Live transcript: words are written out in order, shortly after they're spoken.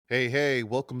Hey,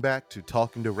 welcome back to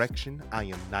Talking Direction. I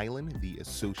am Nylan, the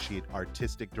Associate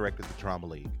Artistic Director of the Drama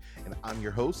League, and I'm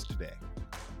your host today.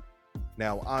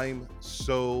 Now, I'm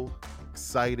so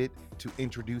excited to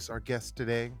introduce our guest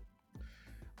today.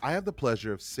 I have the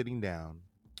pleasure of sitting down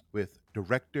with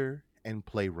director and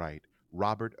playwright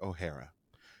Robert O'Hara,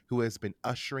 who has been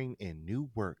ushering in new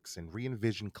works and re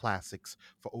envisioned classics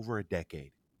for over a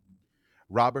decade.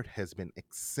 Robert has been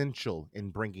essential in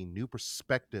bringing new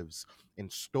perspectives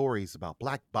and stories about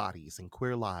Black bodies and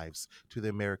queer lives to the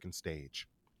American stage.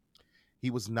 He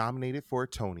was nominated for a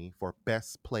Tony for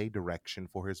Best Play Direction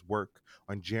for his work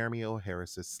on Jeremy O.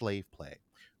 Harris's Slave Play,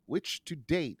 which to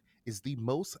date is the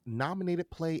most nominated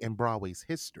play in Broadway's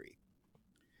history.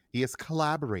 He has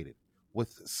collaborated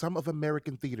with some of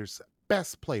American theater's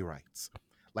best playwrights,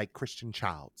 like Christian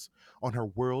Childs, on her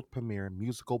world premiere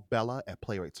musical Bella at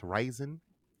Playwrights Horizon,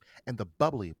 and the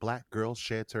bubbly black girl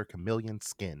sheds her chameleon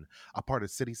skin, a part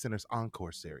of City Center's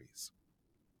Encore series.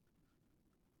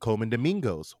 Coleman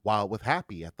Domingo's Wild with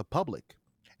Happy at the Public,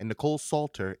 and Nicole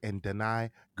Salter and Danai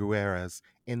Guerra's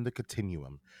In the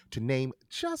Continuum, to name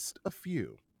just a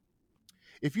few.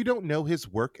 If you don't know his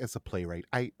work as a playwright,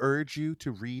 I urge you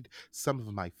to read some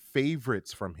of my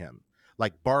favorites from him,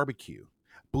 like Barbecue,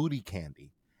 Booty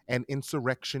Candy, and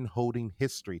Insurrection Holding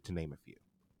History, to name a few.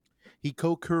 He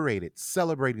co curated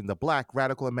Celebrating the Black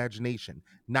Radical Imagination,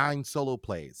 9 solo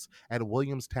plays at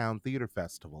Williamstown Theater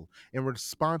Festival in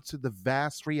response to the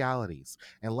vast realities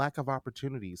and lack of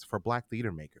opportunities for Black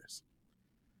theater makers.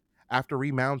 After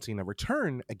remounting a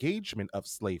return engagement of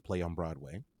slave play on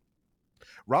Broadway,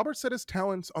 Robert set his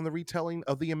talents on the retelling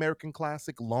of the American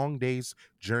classic Long Day's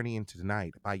Journey into the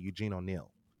Night by Eugene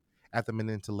O'Neill at the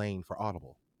Minetta Lane for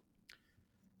Audible.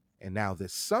 And now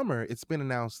this summer, it's been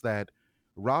announced that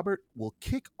Robert will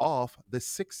kick off the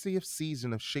 60th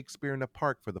season of Shakespeare in the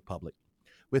Park for the public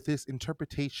with his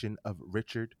interpretation of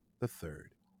Richard III.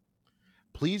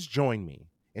 Please join me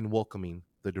in welcoming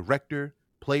the director,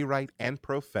 playwright, and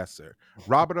professor,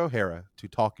 Robert O'Hara, to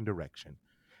Talking Direction.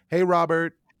 Hey,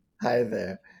 Robert. Hi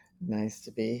there. Nice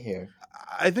to be here.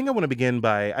 I think I want to begin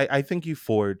by I think you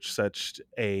forged such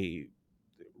a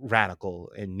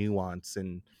radical and nuanced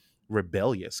and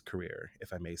rebellious career,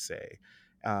 if I may say.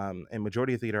 And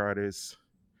majority of theater artists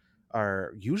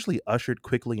are usually ushered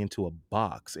quickly into a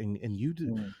box, and you do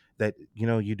Mm. that.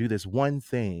 You do this one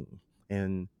thing,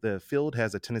 and the field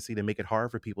has a tendency to make it hard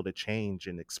for people to change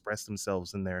and express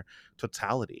themselves in their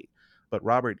totality. But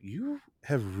Robert, you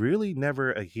have really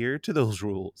never adhered to those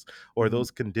rules or Mm. those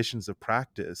conditions of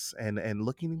practice. And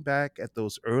looking back at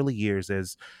those early years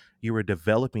as you were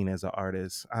developing as an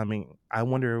artist, I mean, I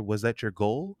wonder, was that your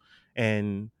goal?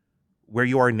 And where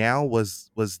you are now, was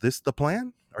this the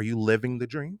plan? Are you living the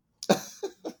dream?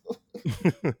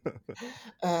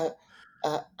 uh,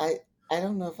 I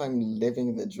don't know if I'm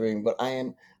living the dream, but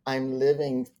I'm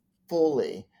living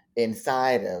fully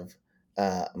inside of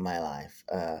my life,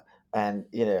 and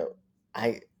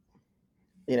I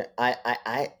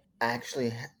I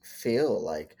actually feel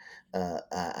like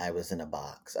I was in a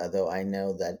box, although I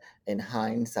know that in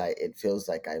hindsight, it feels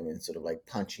like I've been sort of like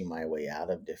punching my way out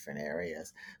of different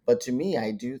areas. But to me,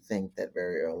 I do think that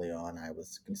very early on, I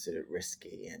was considered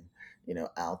risky and,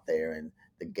 out there and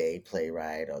the gay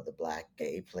playwright or the black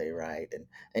gay playwright.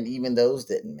 And even those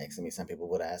didn't mix. I mean, some people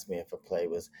would ask me if a play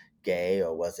was gay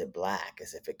or was it black,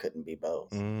 as if it couldn't be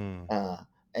both. Mm, Uh,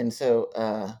 and so,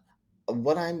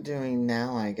 what I'm doing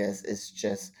now, I guess, is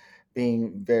just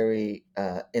being very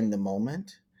in the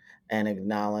moment and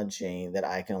acknowledging that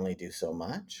I can only do so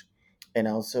much. And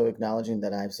also acknowledging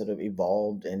that I've sort of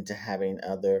evolved into having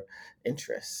other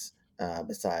interests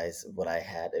besides what I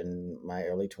had in my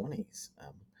early 20s.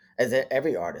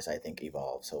 Every artist, I think,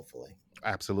 evolves, hopefully.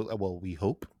 absolutely. Well, we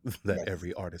hope that Yes.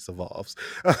 every artist evolves.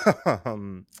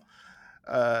 um,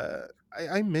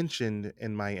 I mentioned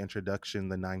in my introduction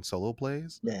the 9 solo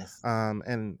plays, Yes.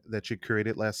 and that you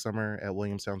curated last summer at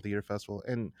Williamstown Theater Festival.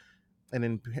 And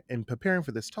in preparing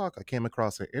for this talk, I came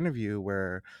across an interview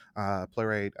where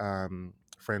playwright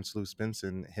Franz Lou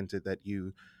Benson hinted that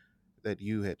you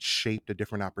had shaped a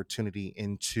different opportunity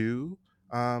into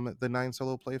the 9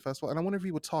 solo play festival. And I wonder if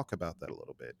you would talk about that a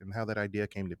little bit and how that idea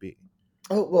came to be.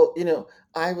 Oh, well,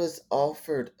 I was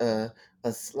offered a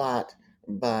slot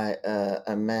by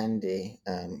Mandy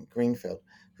Greenfield,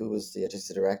 who was the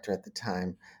artistic director at the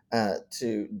time,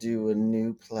 to do a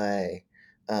new play,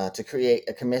 to create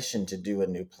a commission to do a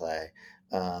new play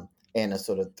in a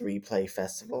sort of three-play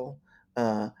festival.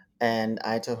 Uh, and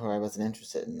I told her I wasn't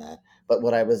interested in that. But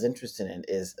what I was interested in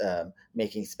is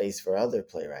making space for other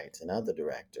playwrights and other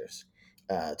directors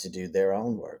to do their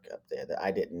own work up there, that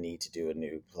I didn't need to do a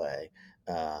new play.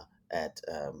 at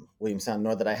Williamstown,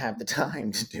 nor that I have the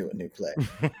time to do a new play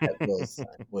at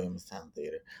Williamstown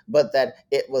Theater, but that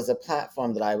it was a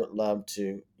platform that I would love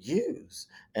to use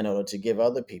in order to give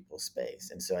other people space.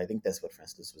 And so I think that's what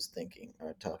Francis was thinking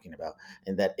or talking about,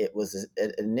 and that it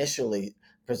initially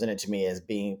presented to me as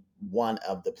being one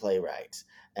of the playwrights.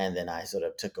 And then I sort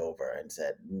of took over and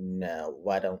said, no,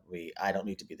 why don't we? I don't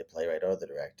need to be the playwright or the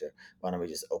director. Why don't we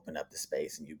just open up the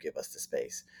space and you give us the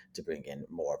space to bring in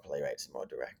more playwrights and more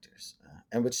directors,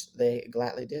 and which they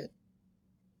gladly did.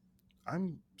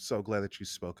 I'm so glad that you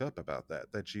spoke up about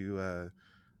that, that you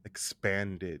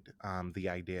expanded the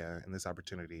idea and this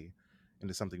opportunity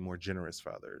into something more generous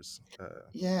for others.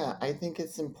 Yeah, I think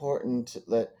it's important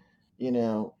that,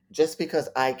 just because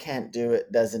I can't do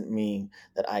it doesn't mean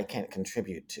that I can't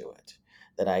contribute to it,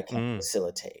 that I can't Mm,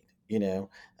 facilitate.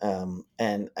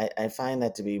 And I find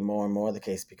that to be more and more the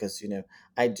case because,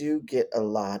 I do get a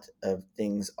lot of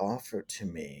things offered to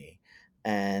me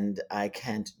and I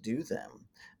can't do them.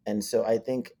 And so I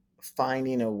think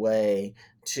finding a way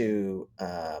to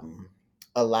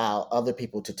allow other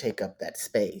people to take up that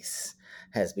space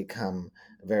has become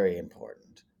very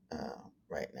important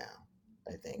right now.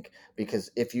 I think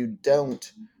because if you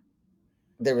don't,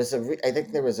 I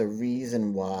think there was a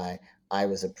reason why I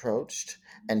was approached,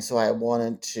 and so I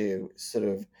wanted to sort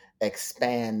of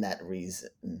expand that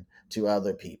reason to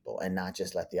other people and not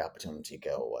just let the opportunity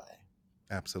go away.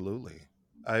 absolutely.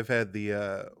 I've had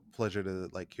the pleasure to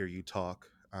like hear you talk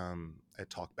at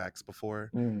talkbacks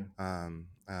before, Mm, um,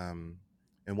 um,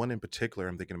 and one in particular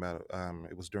I'm thinking about.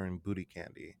 It was during Booty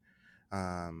Candy,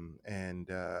 and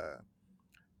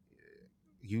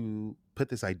you put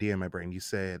this idea in my brain. You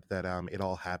said that it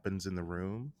all happens in the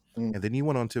room, mm, and then you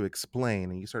went on to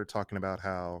explain, and you started talking about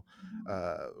how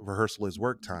rehearsal is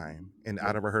work time, and yeah,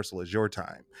 out of rehearsal is your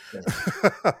time. yes,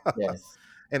 yes,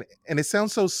 And it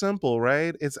sounds so simple,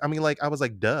 right? It's I mean, like I was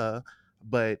like, duh,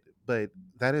 but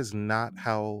that is not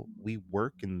how we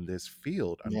work in this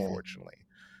field, yeah, unfortunately.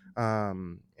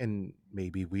 And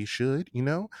maybe we should, you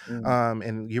know. mm,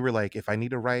 And you were like, if I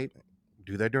need to write,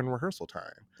 do that during rehearsal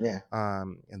time. yeah,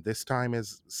 And this time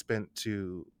is spent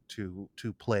to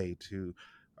play, to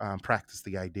practice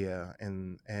the idea,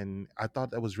 and I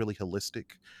thought that was really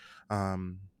holistic.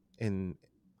 um in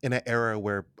in an era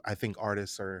where I think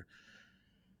artists are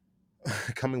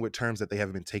coming with terms that they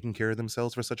haven't been taking care of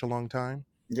themselves for such a long time,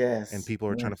 and yes, people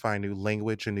are yeah, trying to find new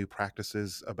language and new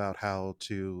practices about how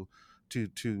to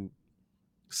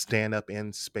stand up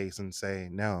in space and say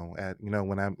no at,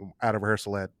 when I'm out of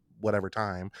rehearsal at whatever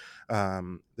time,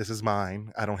 this is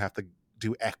mine, I don't have to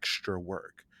do extra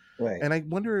work. right. And I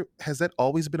wonder, has that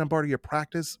always been a part of your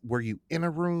practice? Were you in a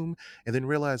room and then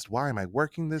realized, why am I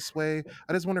working this way?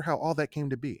 I just wonder how all that came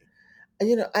to be.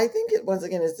 I think it once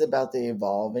again it's about the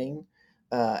evolving,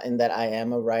 and that I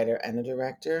am a writer and a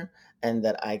director, and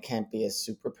that I can't be a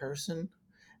super person,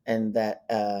 and that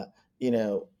you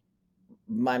know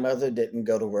my mother didn't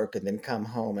go to work and then come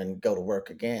home and go to work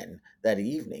again that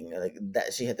evening. Like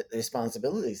that, she had the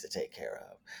responsibilities to take care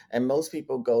of. And most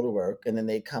people go to work and then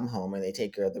they come home and they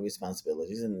take care of the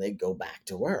responsibilities and they go back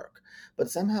to work. But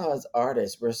somehow, as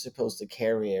artists, we're supposed to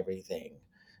carry everything,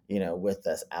 with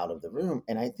us out of the room.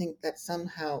 And I think that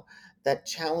somehow that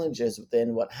challenges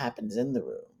within what happens in the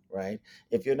room. Right.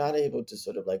 If you're not able to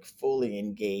sort of like fully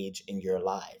engage in your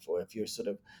life, or if you're sort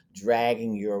of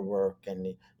dragging your work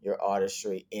and your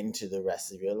artistry into the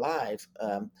rest of your life,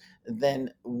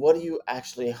 then what are you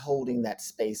actually holding that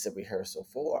space of rehearsal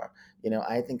for?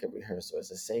 I think of rehearsal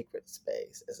as a sacred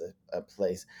space, as a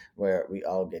place where we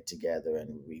all get together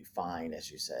and we find, as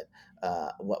you said,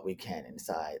 what we can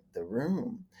inside the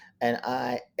room. And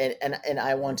I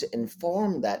want to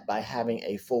inform that by having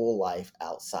a full life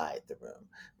outside the room,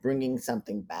 bringing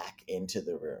something back into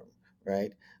the room,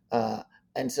 right? Uh,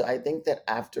 and so I think that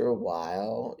after a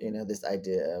while, this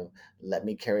idea of let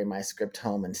me carry my script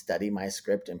home and study my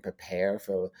script and prepare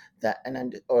for that,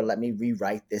 or let me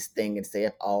rewrite this thing and stay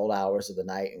up all hours of the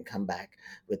night and come back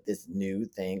with this new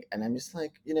thing. And I'm just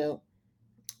like,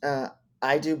 uh,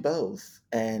 I do both,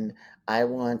 and I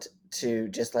want to,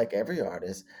 just like every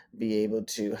artist, be able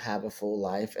to have a full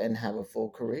life and have a full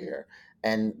career,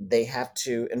 and they have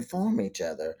to inform each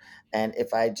other. And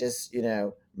if I just,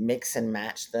 mix and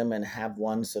match them and have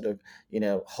one sort of,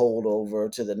 hold over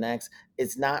to the next,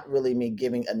 it's not really me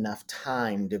giving enough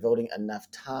time, devoting enough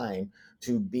time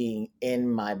to being in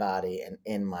my body and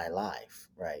in my life,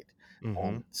 right?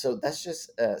 Hmm. So that's just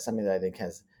something that I think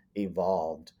has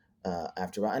evolved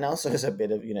after a while. And also there's a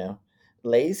bit of,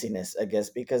 laziness, I guess,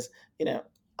 because, you know,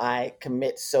 I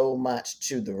commit so much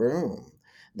to the room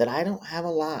that I don't have a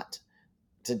lot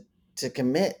to to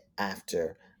commit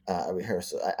after. a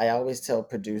rehearsal. I always tell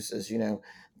producers,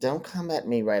 don't come at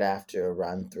me right after a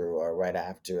run through or right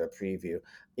after a preview.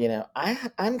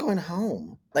 I'm going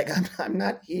home. Like I'm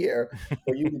not here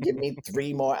for you to give me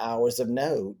 3 more hours of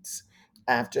notes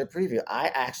after a preview. I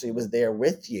actually was there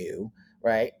with you,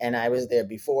 right? And I was there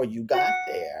before you got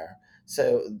there.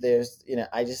 So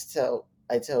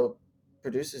I tell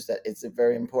producers that it's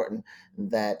very important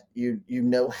that you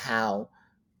know how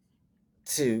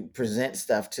to present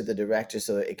stuff to the director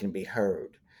so that it can be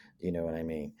heard. You know what I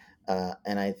mean?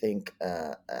 And I think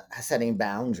setting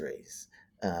boundaries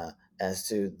as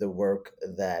to the work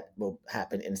that will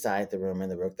happen inside the room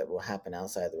and the work that will happen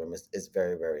outside the room is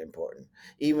very, very important.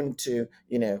 Even to,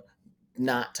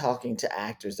 not talking to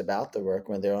actors about the work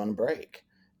when they're on break,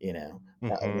 Hmm.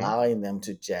 allowing them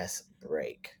to just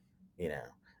break,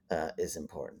 is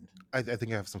important. I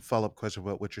think I have some follow up question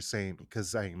about what you're saying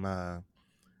because I'm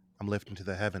lifting to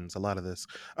the heavens a lot of this,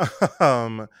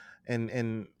 um,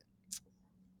 and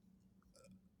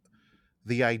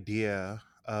the idea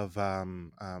of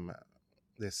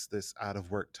this out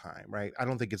of work time, right? I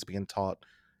don't think it's being taught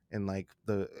in like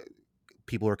the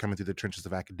people who are coming through the trenches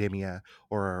of academia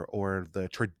or the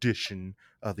tradition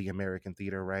of the American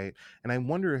theater, right? And I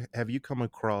wonder, have you come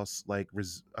across like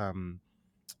a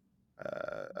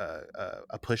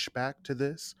pushback to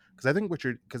this? Because I think what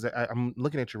you're because I'm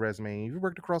looking at your resume and you've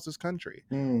worked across this country,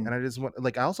 Mm, and I just want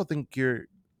like I also think you're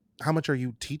how much are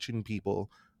you teaching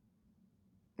people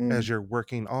mm, as you're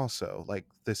working also like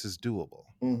this is doable.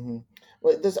 hmm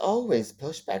Well, there's always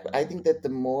pushback. But I think that the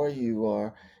more you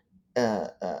are uh,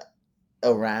 uh,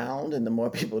 around and the more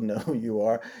people know who you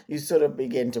are, you sort of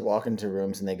begin to walk into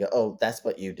rooms and they go, "Oh, that's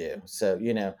what you do." So,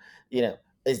 you know,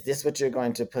 is this what you're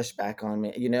going to push back on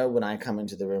me? When I come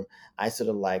into the room, I sort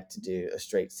of like to do a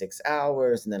straight 6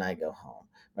 hours and then I go home.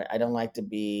 Right? I don't like to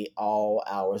be all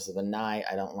hours of the night.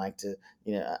 I don't like to,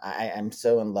 I'm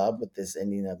so in love with this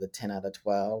ending of the 10 out of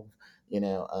 12.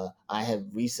 I have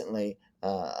recently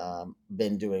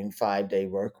been doing 5-day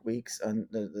work weeks on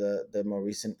the more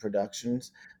recent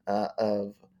productions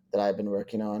of that I've been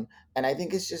working on. And I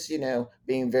think it's just,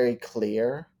 being very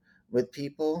clear with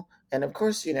people. And of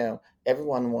course,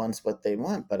 everyone wants what they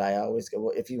want, but I always go,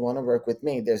 well, if you want to work with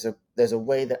me, there's a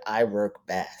way that I work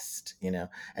best.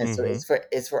 And so Mm-hmm.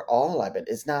 it's for all of it.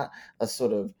 It's not a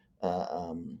sort of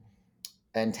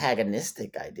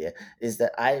antagonistic idea, is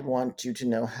that I want you to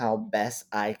know how best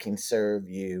I can serve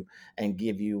you and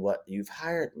give you what you've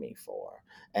hired me for,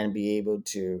 and be able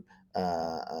to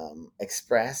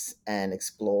express and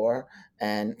explore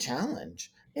and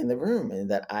challenge in the room,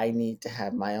 and that I need to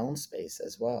have my own space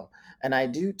as well. And I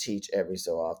do teach every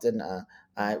so often.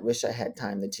 I wish I had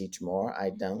time to teach more. I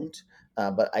don't.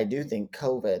 But I do think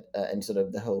COVID and sort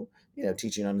of the whole,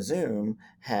 teaching on Zoom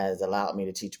has allowed me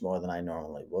to teach more than I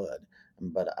normally would.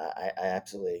 But I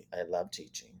absolutely, I love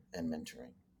teaching and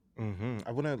mentoring. Mm-hmm.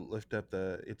 I want to lift up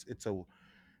the it's a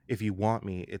if you want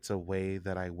me, it's a way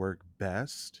that I work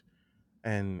best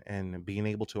and being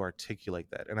able to articulate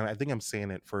that. And I think I'm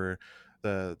saying it for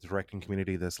the directing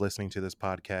community that's listening to this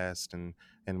podcast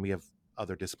and we have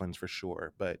other disciplines for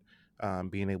sure, but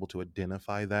being able to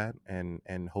identify that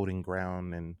and holding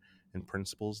ground and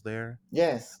principles there.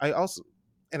 Yes. I also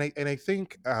and I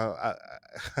think I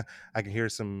can hear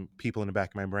some people in the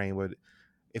back of my brain would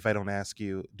if I don't ask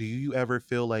you, do you ever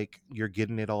feel like you're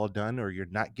getting it all done or you're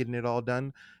not getting it all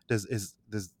done? Does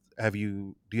have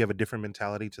you do you have a different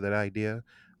mentality to that idea?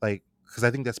 Like, because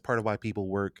I think that's part of why people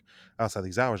work outside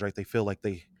these hours, right? They feel like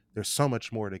there's so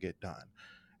much more to get done,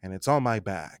 and it's on my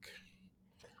back.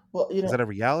 Well, Is that a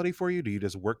reality for you? Do you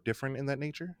just work different in that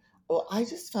nature? I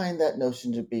just find that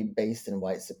notion to be based in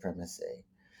white supremacy.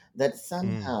 That Mm,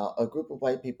 somehow a group of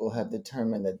white people have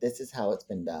determined that this is how it's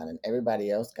been done and everybody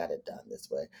else got it done this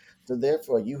way. So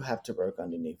therefore, you have to work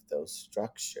underneath those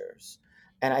structures.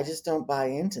 And I just don't buy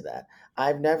into that.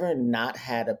 I've never not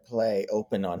had a play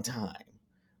open on time,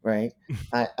 right?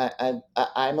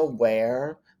 I'm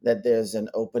aware that there's an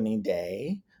opening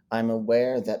day. I'm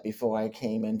aware that before I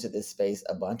came into this space,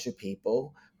 a bunch of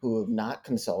people who have not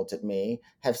consulted me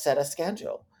have set a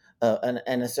schedule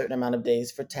and a certain amount of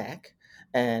days for tech,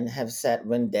 and have set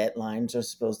when deadlines are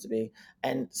supposed to be.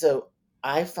 And so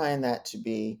I find that to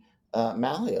be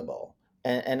malleable.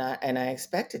 And I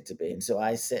expect it to be. And so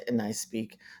I sit and I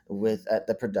speak with at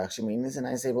the production meetings and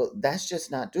I say, well, that's just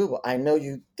not doable. I know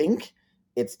you think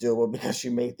it's doable because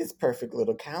you made this perfect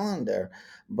little calendar,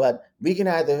 but we can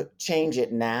either change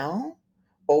it now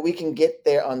or we can get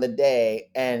there on the day.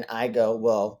 And I go,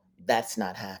 well, that's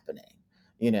not happening,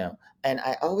 you know. And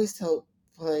I always tell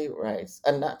playwrights,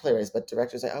 not playwrights, but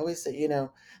directors, I always say,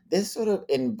 this sort of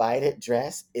invited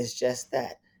dress is just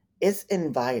that. it's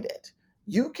invited.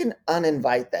 You can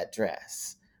uninvite that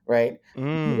dress, right? You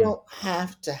Mm. don't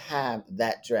have to have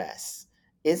that dress.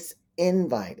 It's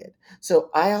invited. So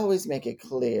I always make it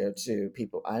clear to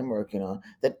people I'm working on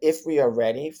that if we are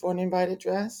ready for an invited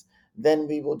dress, then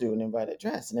we will do an invited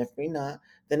dress. And if we're not,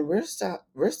 then we're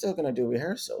still going to do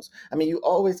rehearsals. I mean, you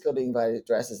always go to invited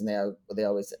dresses, and they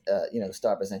always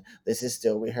start by saying this is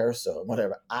still rehearsal and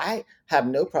whatever. I have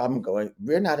no problem going.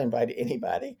 We're not inviting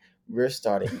anybody. We're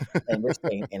starting and we're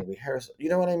staying in rehearsal. You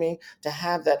know what I mean? To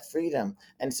have that freedom.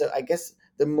 And so I guess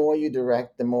the more you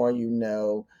direct, the more you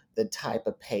know the type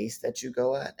of pace that you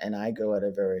go at. And I go at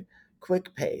a very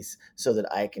quick pace so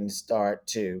that I can start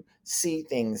to see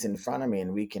things in front of me,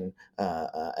 and we can,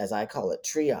 as I call it,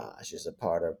 triage is a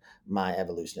part of my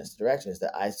evolutionist direction, is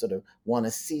that I sort of want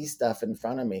to see stuff in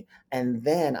front of me, and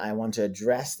then I want to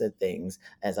address the things.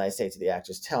 As I say to the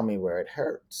actors, tell me where it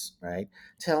hurts, right?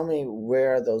 Tell me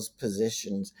where those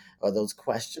positions or those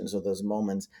questions or those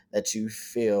moments that you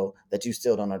feel that you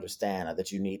still don't understand, or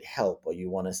that you need help, or you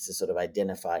want us to sort of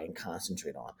identify and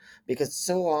concentrate on. Because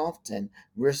so often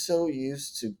we're so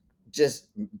used to just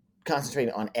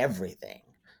concentrating on everything.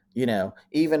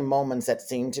 Even moments that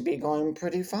seem to be going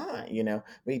pretty fine,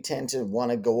 we tend to want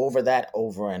to go over that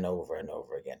over and over and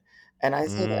over again. And I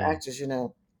say to Mm. actors,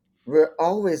 we're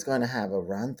always going to have a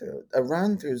run through. A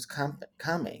run through's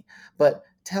coming, but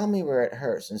tell me where it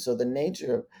hurts. And so the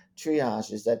nature of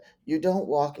triage is that you don't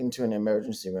walk into an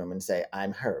emergency room and say,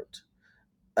 I'm hurt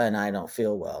and I don't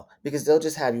feel well, because they'll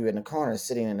just have you in the corner,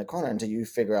 sitting in the corner until you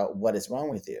figure out what is wrong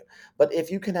with you. But if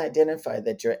you can identify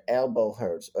that your elbow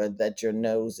hurts, or that your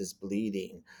nose is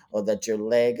bleeding, or that your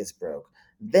leg is broke,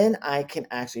 then I can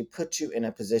actually put you in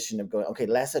a position of going, okay,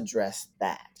 let's address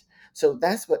that. So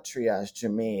that's what triage to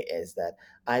me is, that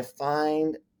I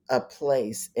find a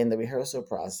place in the rehearsal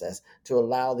process to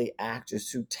allow the actors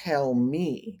to tell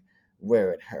me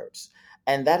where it hurts,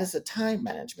 and that is a time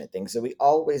management thing. So we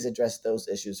always address those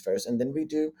issues first, and then we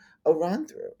do a run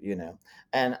through.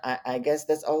 And I guess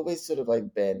that's always sort of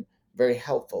like been very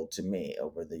helpful to me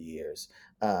over the years,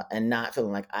 and not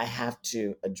feeling like I have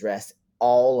to address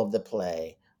all of the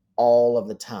play all of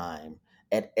the time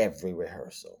at every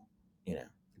rehearsal. You know.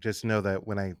 Just know that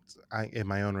when I in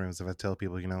my own rooms, if I tell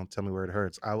people, tell me where it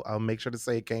hurts, I'll make sure to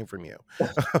say it came from you.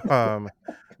 um,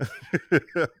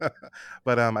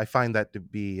 but I find that to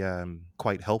be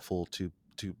quite helpful to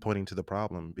pointing to the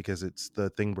problem, because it's the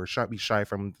thing we're shy, we shy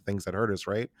from the things that hurt us,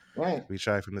 right? Right. We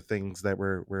shy from the things that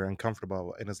we're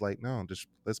uncomfortable, and it's like, no, just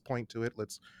let's point to it.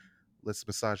 Let's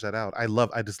massage that out.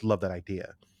 I just love that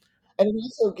idea. And it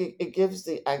also it gives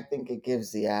I think it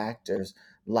gives the actors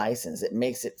license. It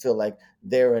makes it feel like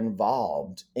they're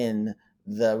involved in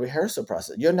the rehearsal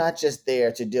process. You're not just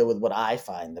there to deal with what I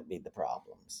find to be the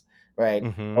problems, right?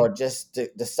 Hmm. Or just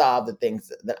to solve the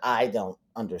things that I don't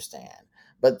understand.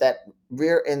 But that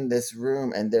we're in this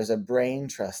room and there's a brain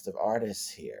trust of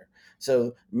artists here.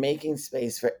 So making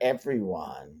space for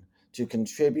everyone to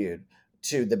contribute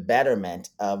to the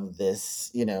betterment of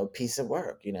this, piece of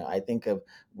work. I think of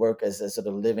work as a sort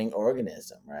of living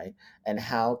organism, right? And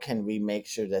how can we make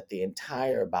sure that the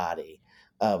entire body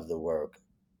of the work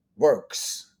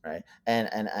works, right?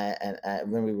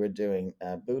 When we were doing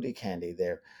Booty Candy,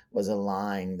 there was a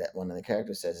line that one of the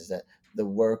characters says, is that the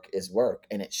work is work,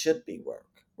 and it should be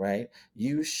work, right?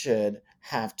 You should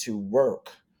have to work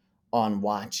on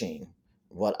watching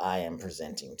what I am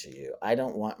presenting to you. I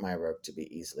don't want my work to be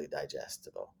easily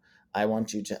digestible. I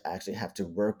want you to actually have to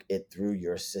work it through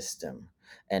your system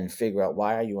and figure out,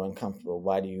 why are you uncomfortable?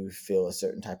 Why do you feel a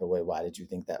certain type of way? Why did you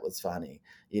think that was funny?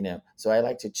 So I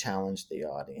like to challenge the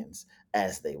audience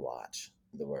as they watch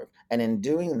the work. And in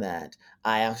doing that,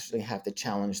 I actually have to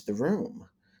challenge the room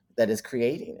that is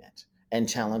creating it, and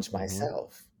challenge Hmm.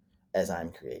 myself as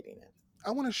I'm creating it.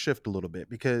 I want to shift a little bit,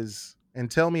 because,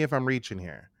 and tell me if I'm reaching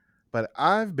here, but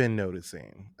I've been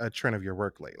noticing a trend of your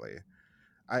work lately.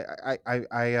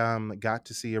 I got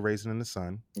to see A Raisin in the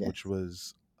Sun, which Yes.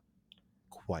 was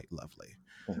quite lovely.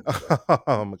 Thank you.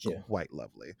 Thank you. Quite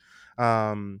lovely.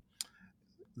 Um,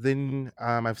 then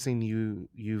I've seen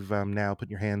you've now put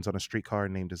your hands on A Streetcar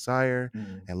Named Desire,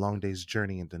 Mm, and Long Day's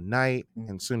Journey into Night, mm,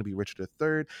 and soon to be Richard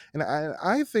III. And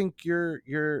I think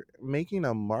you're making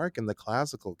a mark in the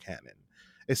classical canon,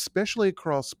 especially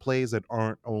across plays that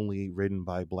aren't only written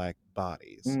by black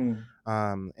bodies. mm.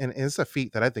 And it's a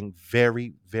feat that I think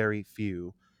very, very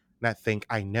few, not think,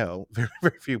 I know very,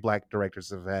 very few black directors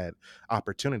have had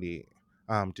opportunity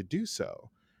to do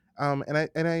so. And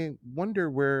I wonder,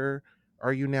 where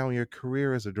are you now in your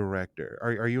career as a director?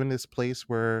 Are you in this place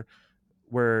where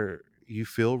you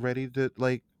feel ready to,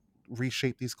 like,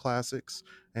 reshape these classics?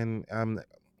 And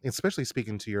especially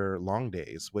speaking to your long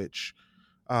days, which,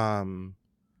 um,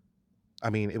 I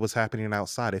mean, it was happening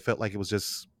outside. It felt like it was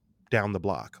just down the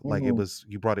block. Like it Hmm. was,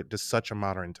 you brought it to such a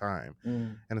modern time.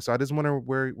 Mm. And so I just wonder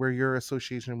where your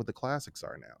association with the classics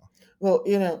are now. Well,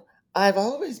 I've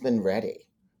always been ready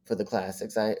for the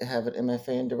classics. I have an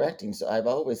MFA in directing, so I've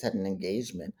always had an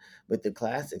engagement with the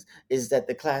classics. Is that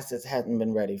the classics hadn't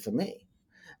been ready for me,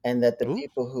 and that the Ooh.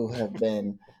 people who have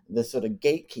been the sort of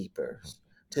gatekeepers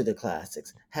to the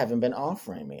classics haven't been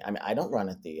offering me. I mean, I don't run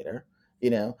a theater,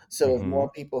 so if Mm-hmm.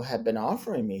 more people had been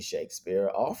offering me Shakespeare,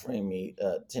 offering me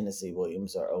Tennessee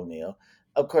Williams or O'Neill,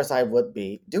 of course I would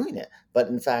be doing it. But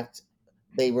in fact,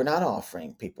 they were not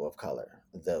offering people of color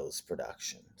those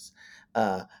productions.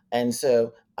 And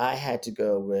so I had to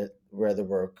go with where the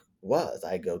work was.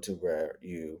 I go to where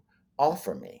you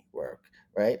offer me work,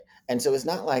 right? And so it's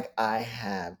not like I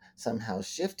have somehow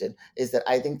shifted, is that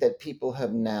I think that people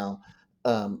have now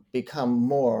become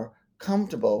more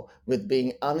comfortable with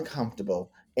being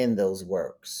uncomfortable in those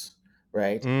works,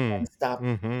 right? Mm. And stop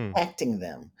Mm-hmm. protecting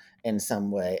them in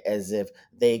some way as if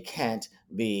they can't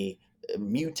be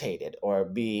mutated or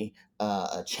be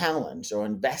challenged or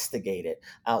investigated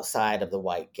outside of the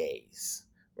white gaze,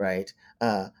 right?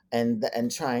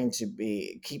 And trying to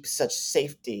be keep such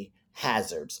safety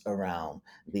hazards around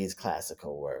these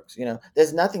classical works.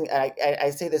 There's nothing. I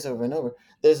say this over and over.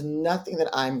 There's nothing that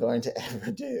I'm going to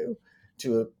ever do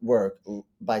to a work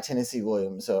by Tennessee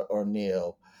Williams or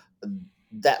Neil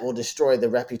that will destroy the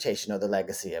reputation or the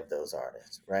legacy of those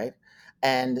artists, right?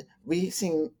 And we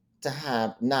seem to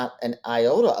have not an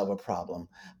iota of a problem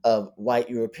of white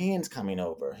Europeans coming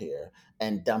over here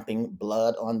and dumping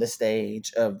blood on the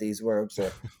stage of these works,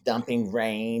 or dumping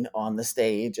rain on the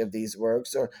stage of these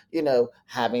works, or,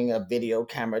 having a video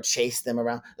camera chase them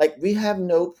around. Like, we have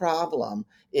no problem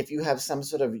if you have some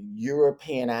sort of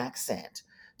European accent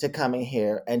to coming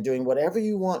here and doing whatever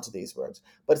you want to these works.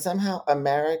 But somehow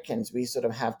Americans, we sort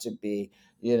of have to be,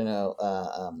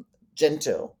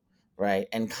 gentle, right,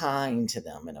 and kind to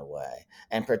them in a way,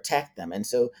 and protect them. And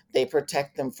so they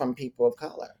protect them from people of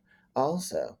color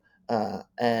also.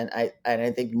 And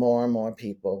I think more and more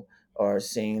people are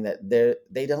seeing that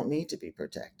they don't need to be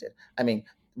protected. I mean,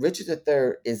 Richard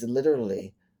III is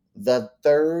literally the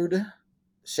third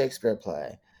Shakespeare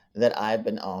play that I've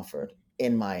been offered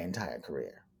in my entire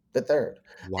career. The third.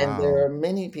 And there Wow. are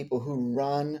many people who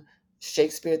run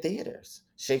Shakespeare theaters,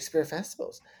 Shakespeare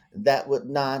festivals, that would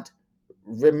not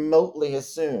remotely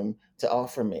assume to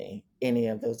offer me any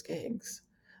of those gigs.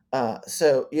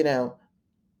 So,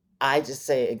 I just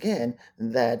say again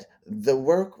that the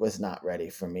work was not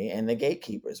ready for me, and the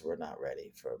gatekeepers were not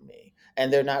ready for me.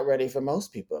 And they're not ready for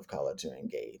most people of color to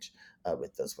engage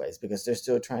with those ways, because they're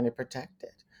still trying to protect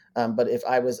it. But if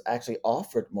I was actually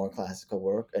offered more classical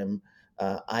work,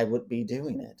 I would be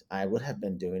doing it. I would have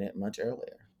been doing it much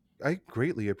earlier. I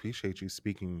greatly appreciate you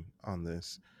speaking on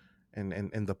this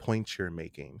and the points you're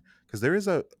making, because there is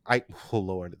a I oh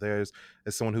lord, there's,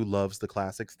 as someone who loves the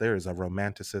classics, there is a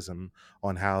romanticism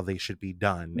on how they should be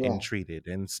done and Yeah. treated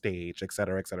and staged, et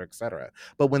cetera, et cetera, et cetera.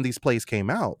 But when these plays came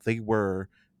out, they were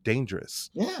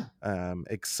dangerous, Yeah.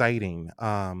 exciting.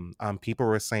 People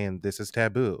were saying this is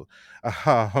taboo.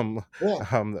 um Yeah.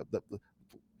 the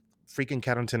freaking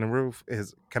Cannington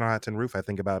Roof I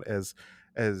think about as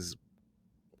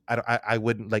I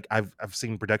wouldn't like, I've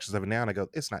seen productions of it now and I go,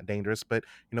 it's not dangerous, but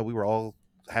we were all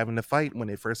having to fight when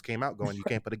it first came out, going, you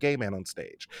can't put a gay man on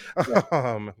stage. Yeah.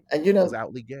 um And it was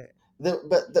outly gay.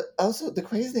 also the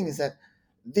crazy thing is that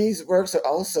these works are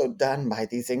also done by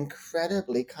these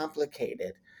incredibly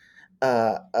complicated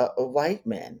white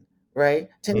men, right?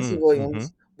 Tennessee Mm-hmm.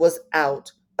 Williams was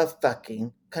out of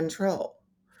fucking control.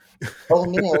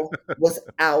 O'Neill was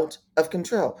out of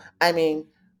control. I mean,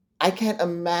 I can't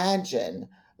imagine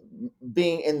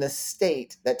being in the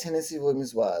state that Tennessee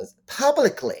Williams was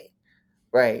publicly,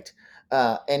 right?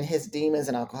 And his demons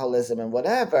and alcoholism and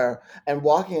whatever, and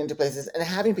walking into places and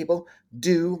having people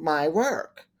do my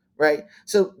work, right?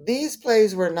 So these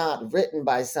plays were not written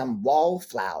by some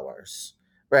wallflowers,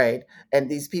 right? And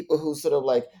these people who sort of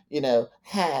like,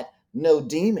 had no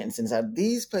demons inside.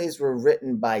 These plays were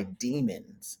written by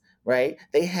demons, right?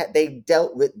 They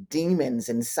dealt with demons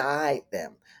inside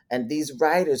them. And these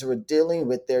writers were dealing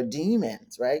with their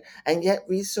demons, right? And yet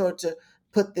we sort of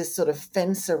put this sort of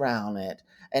fence around it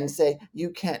and say, you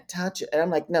can't touch it. And I'm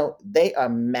like, no, they are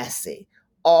messy.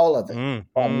 All of it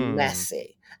are Mm-hmm.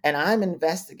 messy. And I'm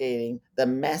investigating the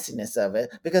messiness of it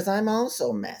because I'm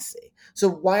also messy. So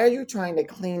why are you trying to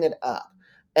clean it up?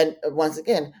 And once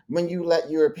again, when you let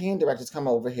European directors come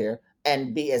over here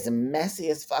and be as messy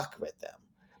as fuck with them,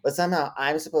 but somehow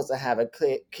I'm supposed to have a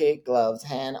kid gloves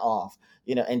hand off,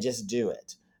 and just do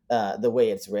it the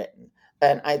way it's written.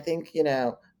 And I think,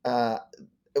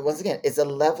 once again, it's a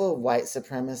level of white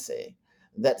supremacy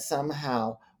that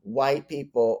somehow white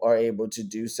people are able to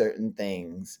do certain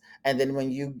things. And then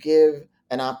when you give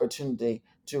an opportunity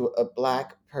to a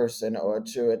black person or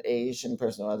to an Asian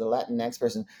person or the Latinx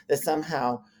person, that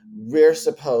somehow we're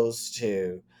supposed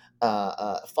to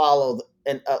follow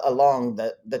along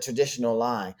the traditional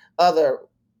line.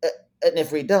 And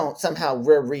if we don't, somehow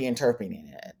we're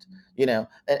reinterpreting it.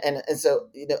 And so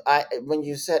I when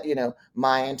you said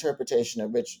my interpretation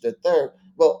of Richard III,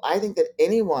 well, I think that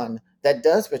anyone that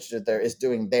does Richard III is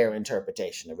doing their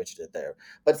interpretation of Richard III,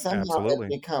 but somehow it Absolutely.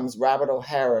 becomes Robert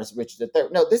O'Hara's Richard III.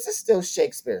 No, this is still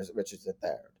Shakespeare's Richard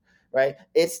III, right?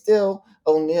 It's still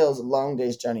O'Neill's Long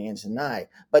Day's Journey into Night,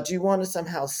 but you want to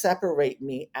somehow separate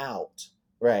me out,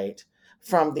 right,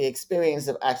 from the experience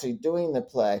of actually doing the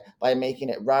play by making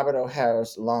it Robert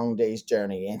O'Hara's Long Day's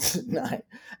Journey into Night.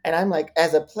 And I'm like,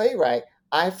 as a playwright,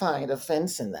 I find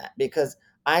offense in that because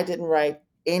I didn't write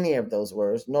any of those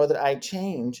words, nor did I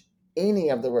change any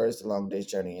of the words to Long Day's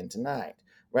Journey into Night,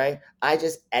 right? I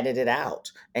just edited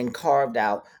out and carved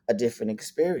out a different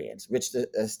experience, which the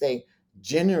state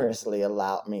generously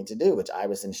allowed me to do, which I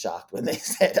was in shock when they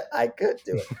said I could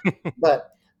do it.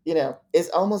 But, it's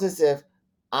almost as if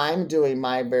I'm doing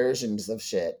my versions of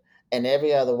shit and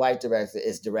every other white director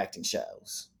is directing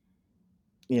shows,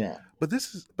 you know.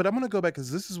 But I'm gonna go back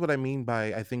because this is what I mean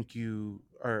by I think you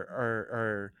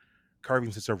are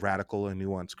carving such a radical and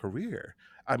nuanced career.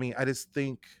 I mean, I just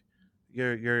think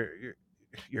you're you're you're,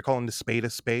 you're calling the spade a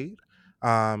spade,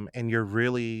 and you're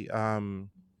really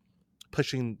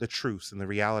pushing the truths and the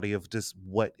reality of just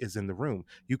what is in the room.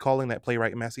 You calling that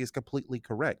playwright messy is completely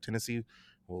correct. Tennessee,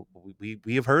 well,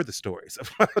 we have heard the stories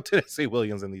about Tennessee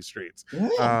Williams in these streets, Yeah,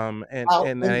 and out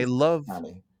and in I the streets, love,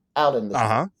 honey, out in the uh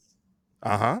huh,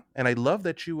 streets. and I love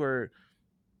that you are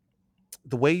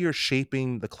the way you're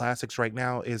shaping the classics right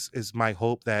now is my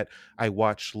hope that I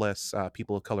watch less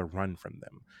people of color run from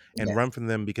them and run Yes, from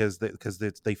them because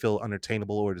they feel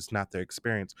unattainable or it's not their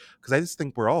experience. Because I just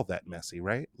think we're all that messy,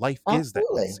 right? Life is that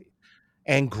absolutely. messy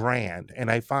and grand,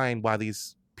 and I find why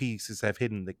these pieces have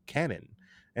hidden the canon,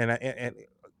 and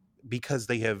because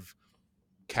they have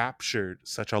captured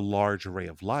such a large array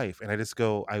of life, and I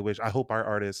hope our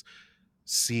artists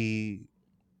see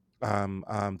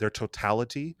their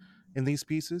totality in these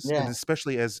pieces, and Yeah.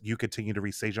 especially as you continue to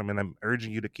restage them. And I'm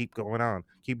urging you to keep going on,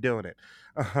 keep doing it.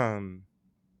 Um,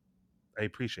 I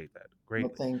appreciate that Well,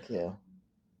 greatly. thank you.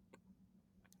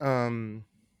 Um,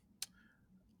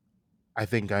 I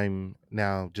think I'm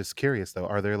now just curious though.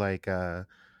 Are there like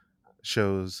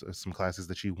shows, or some classes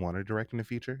that you want to direct in the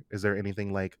future? Is there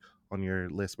anything like on your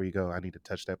list where you go, I need to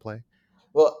touch that play?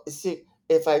 Well, see,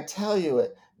 if I tell you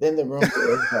it, then the rumor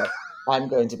is that I'm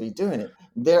going to be doing it.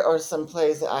 There are some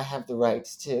plays that I have the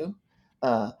rights to,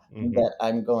 Hmm. that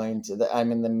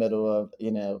I'm in the middle of,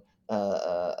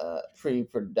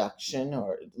 pre-production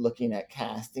or looking at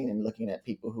casting and looking at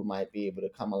people who might be able to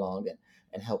come along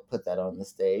and help put that on the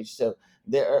stage. So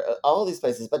there are all these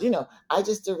places. But, I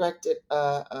just directed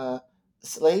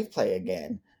Slave Play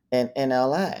again in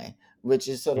LA, which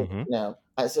is sort of, Hmm.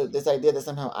 so this idea that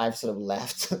somehow I've sort of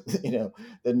left,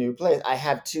 the new plays. I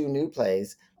have two new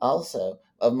plays also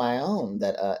of my own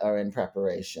that are in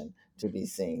preparation to be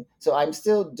seen. So I'm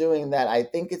still doing that. I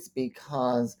think it's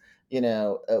because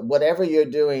whatever you're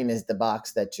doing is the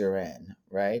box that you're in,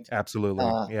 right? Absolutely,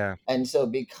 Uh, yeah. and so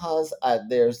because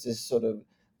there's this sort of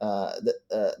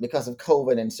because of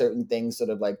COVID and certain things sort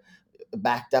of like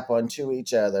backed up onto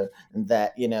each other,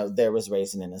 that there was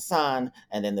Raisin in the Sun,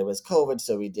 and then there was COVID,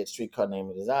 so we did Streetcar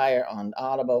Named Desire on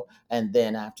Audible, and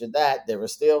then after that there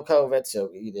was still COVID, so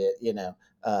we did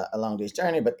A Long Day's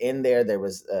Journey, but in there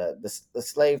was the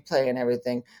Slave Play and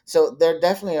everything. So there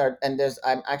definitely are, and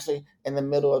I'm actually in the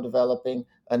middle of developing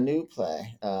a new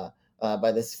play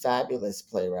by this fabulous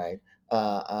playwright.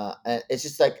 And it's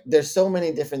just like there's so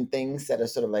many different things that are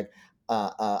sort of like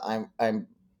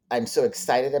I'm so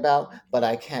excited about, but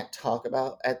I can't talk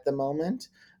about at the moment,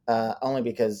 only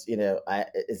because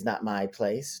it's not my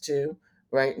place to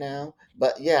right now.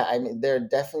 But yeah, I mean, there are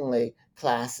definitely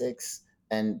classics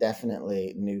and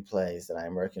definitely new plays that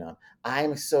I'm working on.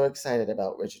 I'm so excited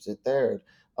about Richard III,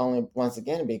 only once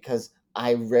again because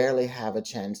I rarely have a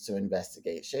chance to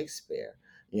investigate Shakespeare,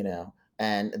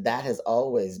 and that has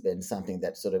always been something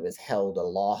that sort of is held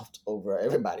aloft over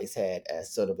everybody's head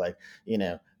as sort of like,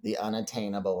 the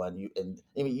unattainable, and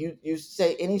I mean, you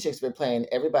say any Shakespeare play, and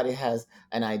everybody has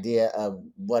an idea of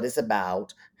what it's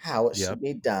about, how it Yep. should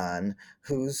be done,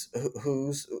 who's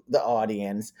the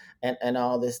audience, and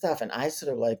all this stuff. And I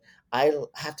sort of like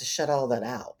have to shut all that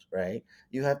out, right?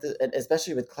 You have to, and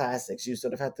especially with classics, you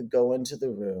sort of have to go into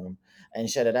the room and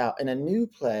shut it out. In a new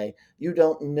play, you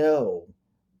don't know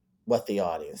what the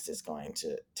audience is going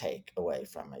to take away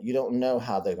from it. You don't know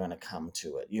how they're going to come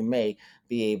to it. You may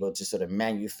be able to sort of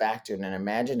manufacture an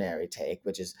imaginary take,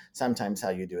 which is sometimes how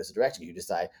you do as a director. You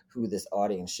decide who this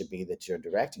audience should be that you're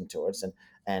directing towards,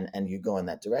 and you go in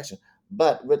that direction.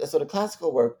 But with a sort of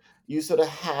classical work, you sort of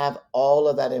have all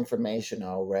of that information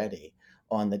already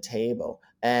on the table,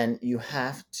 and you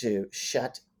have to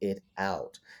shut it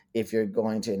out if you're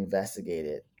going to investigate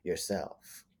it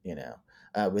yourself,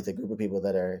 with a group of people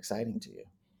that are exciting to you.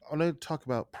 I want to talk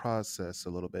about process a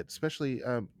little bit, especially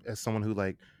as someone who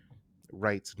like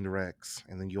writes and directs,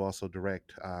 and then you also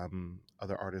direct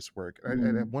other artists' work. I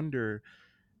Mm. wonder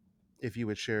if you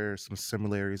would share some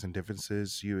similarities and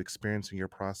differences you experience in your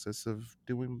process of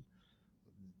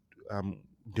um,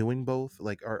 doing both.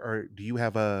 Like, do you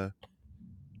have a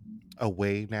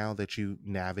way now that you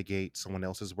navigate someone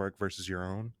else's work versus your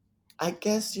own? I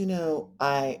guess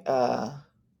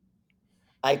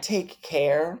I take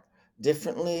care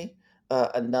differently,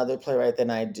 another playwright than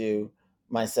I do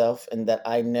myself, in that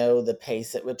I know the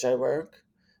pace at which I work,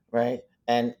 right?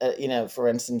 And for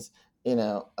instance,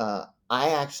 I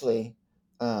actually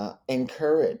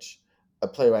encourage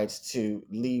playwrights to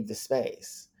leave the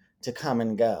space, to come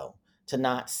and go, to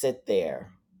not sit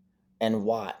there and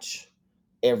watch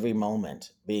every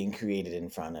moment being created in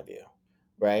front of you,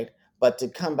 right? But to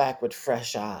come back with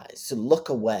fresh eyes, to look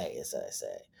away, as I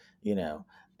say, you know.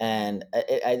 And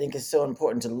I think it's so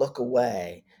important to look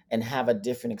away and have a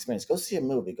different experience. Go see a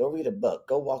movie, go read a book,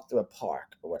 go walk through a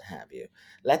park or what have you.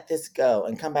 Let this go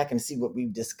and come back and see what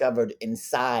we've discovered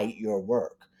inside your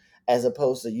work, as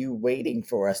opposed to you waiting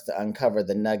for us to uncover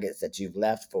the nuggets that you've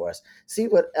left for us. See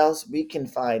what else we can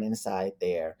find inside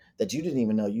there that you didn't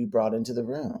even know you brought into the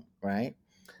room, right?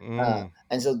 Mm,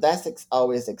 And so that's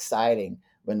always exciting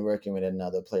when working with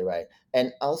another playwright.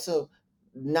 And also,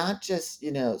 not just,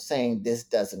 saying this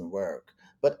doesn't work,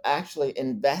 but actually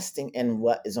investing in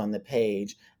what is on the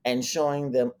page and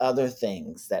showing them other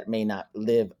things that may not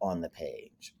live on the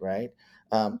page, right?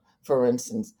 For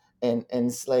instance, in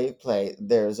slave play,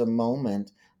 there's a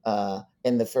moment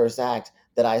in the first act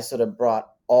that I sort of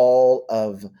brought all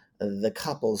of the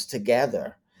couples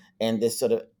together in this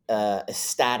sort of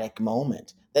ecstatic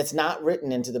moment that's not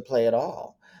written into the play at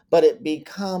all, but it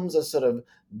becomes a sort of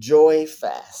joy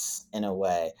fest in a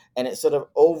way, and it sort of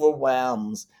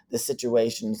overwhelms the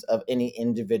situations of any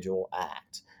individual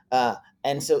act. Uh,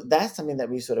 and so that's something that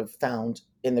we sort of found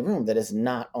in the room that is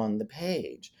not on the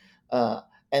page. Uh,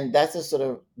 and that's a sort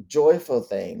of joyful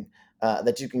thing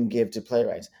that you can give to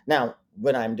playwrights. Now,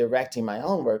 when I'm directing my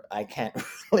own work, I can't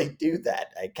really do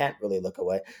that. I can't really look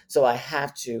away. So I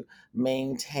have to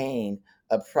maintain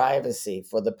a privacy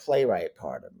for the playwright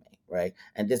part of me, right?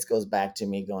 And this goes back to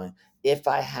me going, if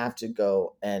I have to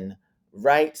go and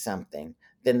write something,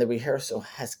 then the rehearsal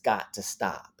has got to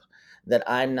stop. That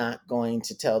I'm not going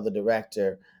to tell the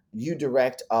director, you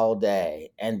direct all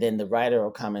day, and then the writer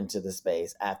will come into the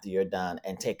space after you're done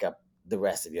and take up the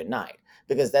rest of your night,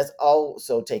 because that's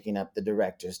also taking up the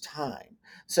director's time.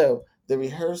 So the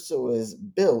rehearsal is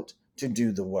built to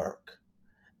do the work,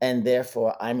 and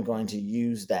therefore I'm going to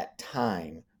use that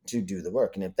time to do the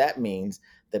work. And if that means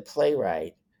the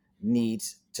playwright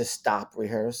needs to stop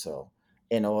rehearsal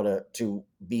in order to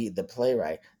be the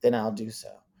playwright, then I'll do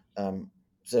so. Um,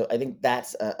 so I think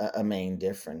that's a main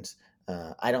difference.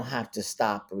 I don't have to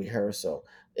stop rehearsal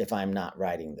if I'm not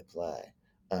writing the play,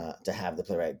 to have the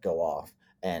playwright go off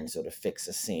and sort of fix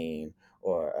a scene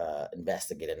or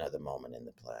investigate another moment in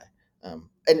the play. And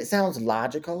it sounds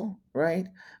logical, right?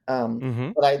 Um,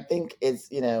 hmm but I think it's,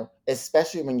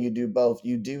 especially when you do both,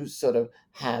 you do sort of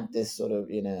have this sort of,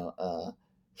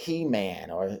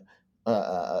 He-Man or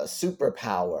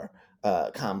superpower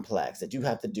complex that you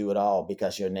have to do it all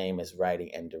because your name is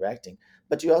writing and directing.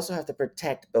 But you also have to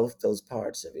protect both those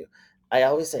parts of you. I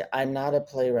always say, I'm not a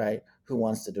playwright who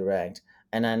wants to direct,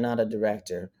 and I'm not a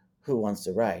director who wants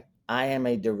to write. I am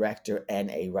a director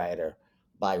and a writer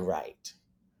by right,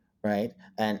 right?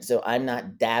 And so I'm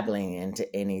not dabbling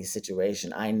into any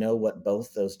situation. I know what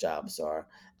both those jobs are,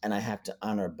 and I have to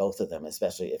honor both of them,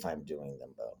 especially if I'm doing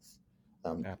them both.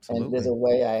 And there's a Absolutely.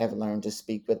 way I have learned to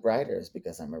speak with writers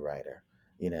because I'm a writer,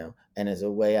 and there's a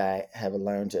way I have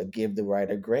learned to give the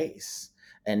writer grace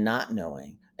and not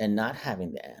knowing and not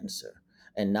having the answer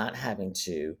and not having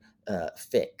to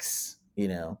fix,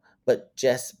 but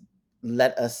just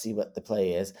let us see what the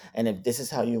play is. And if this is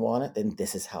how you want it, then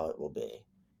this is how it will be,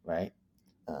 right?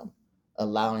 Um,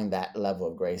 Allowing that level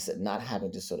of grace and not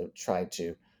having to sort of try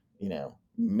to,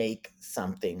 make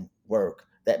something work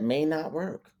that may not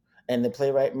work. And the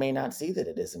playwright may not see that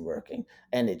it isn't working,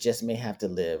 and it just may have to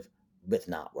live with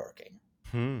not working.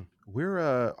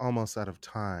 We're almost out of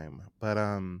time, but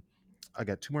I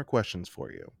got two more questions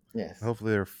for you. Yes.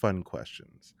 Hopefully they're fun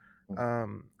questions.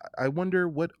 Mm. I wonder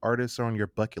what artists are on your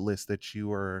bucket list that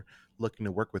you are looking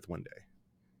to work with one day.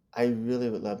 I really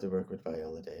would love to work with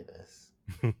Viola Davis.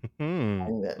 I Mm.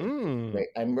 think that would be Mm. great.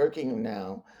 I'm working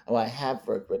now. Oh, I have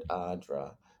worked with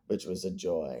Audra, which was a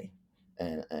joy,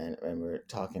 and we're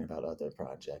talking about other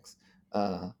projects.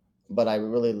 But I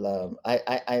really love.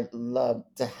 I love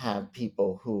to have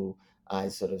people who I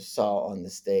sort of saw on the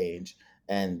stage,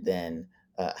 and then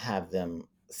have them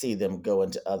see them go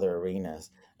into other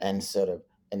arenas and sort of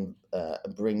and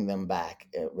bring them back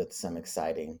with some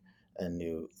exciting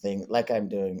new thing, like I'm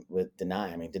doing with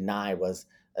Deny. I mean, Deny was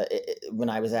when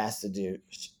I was asked to do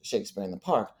Shakespeare in the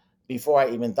Park, before I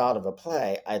even thought of a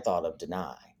play, I thought of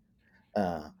Deny,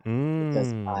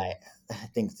 because I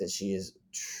Mm. think that she is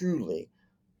truly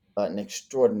an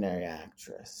extraordinary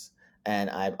actress. And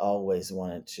I've always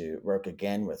wanted to work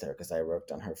again with her because I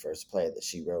worked on her first play that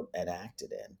she wrote and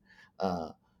acted in.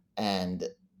 And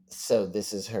so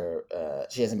this is her,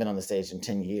 she hasn't been on the stage in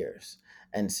 10 years.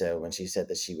 And so when she said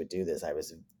that she would do this, I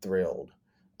was thrilled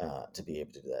to be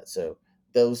able to do that. So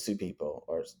those two people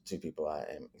are two people I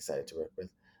am excited to work with.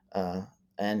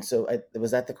 And so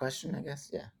was that the question, I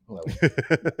guess? Yeah. Well,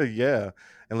 Yeah,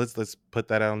 and let's put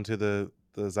that out into the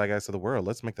zeitgeist of the world.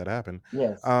 Let's make that happen.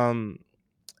 yes. Um,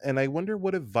 and I wonder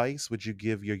what advice would you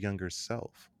give your younger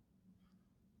self?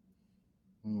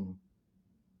 Hmm.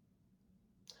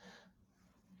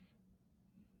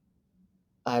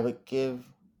 I would give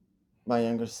my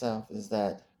younger self is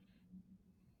that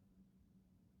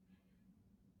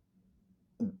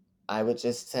I would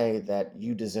just say that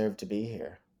you deserve to be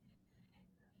here,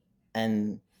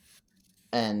 and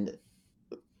and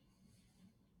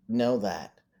know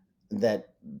that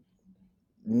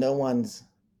no one's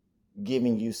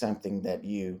giving you something that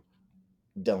you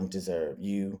don't deserve.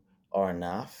 You are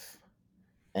enough,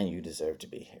 and you deserve to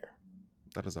be here.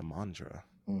 That is a mantra.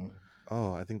 Mm.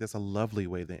 Oh, I think that's a lovely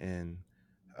way to end.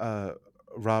 Uh,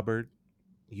 Robert,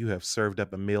 you have served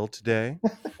up a meal today.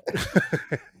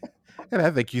 And I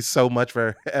thank you so much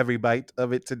for every bite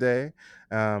of it today.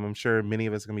 I'm sure many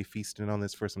of us are going to be feasting on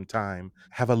this for some time.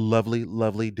 Have a lovely,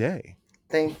 lovely day.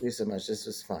 Thank you so much. This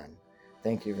was fun.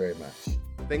 Thank you very much.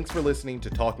 Thanks for listening to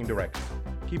Talking Direction.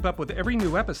 Keep up with every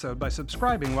new episode by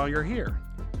subscribing while you're here.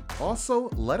 Also,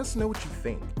 let us know what you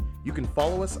think. You can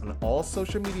follow us on all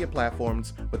social media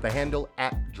platforms with the handle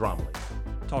 @DramaLeague.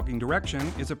 Talking Direction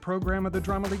is a program of the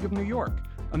Drama League of New York,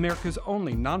 America's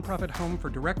only nonprofit home for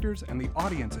directors and the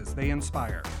audiences they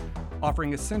inspire,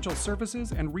 offering essential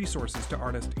services and resources to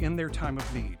artists in their time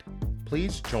of need.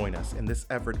 Please join us in this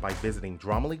effort by visiting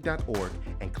dramaleague.org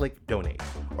and click donate.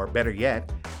 Or better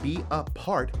yet, be a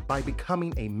part by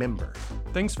becoming a member.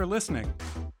 Thanks for listening.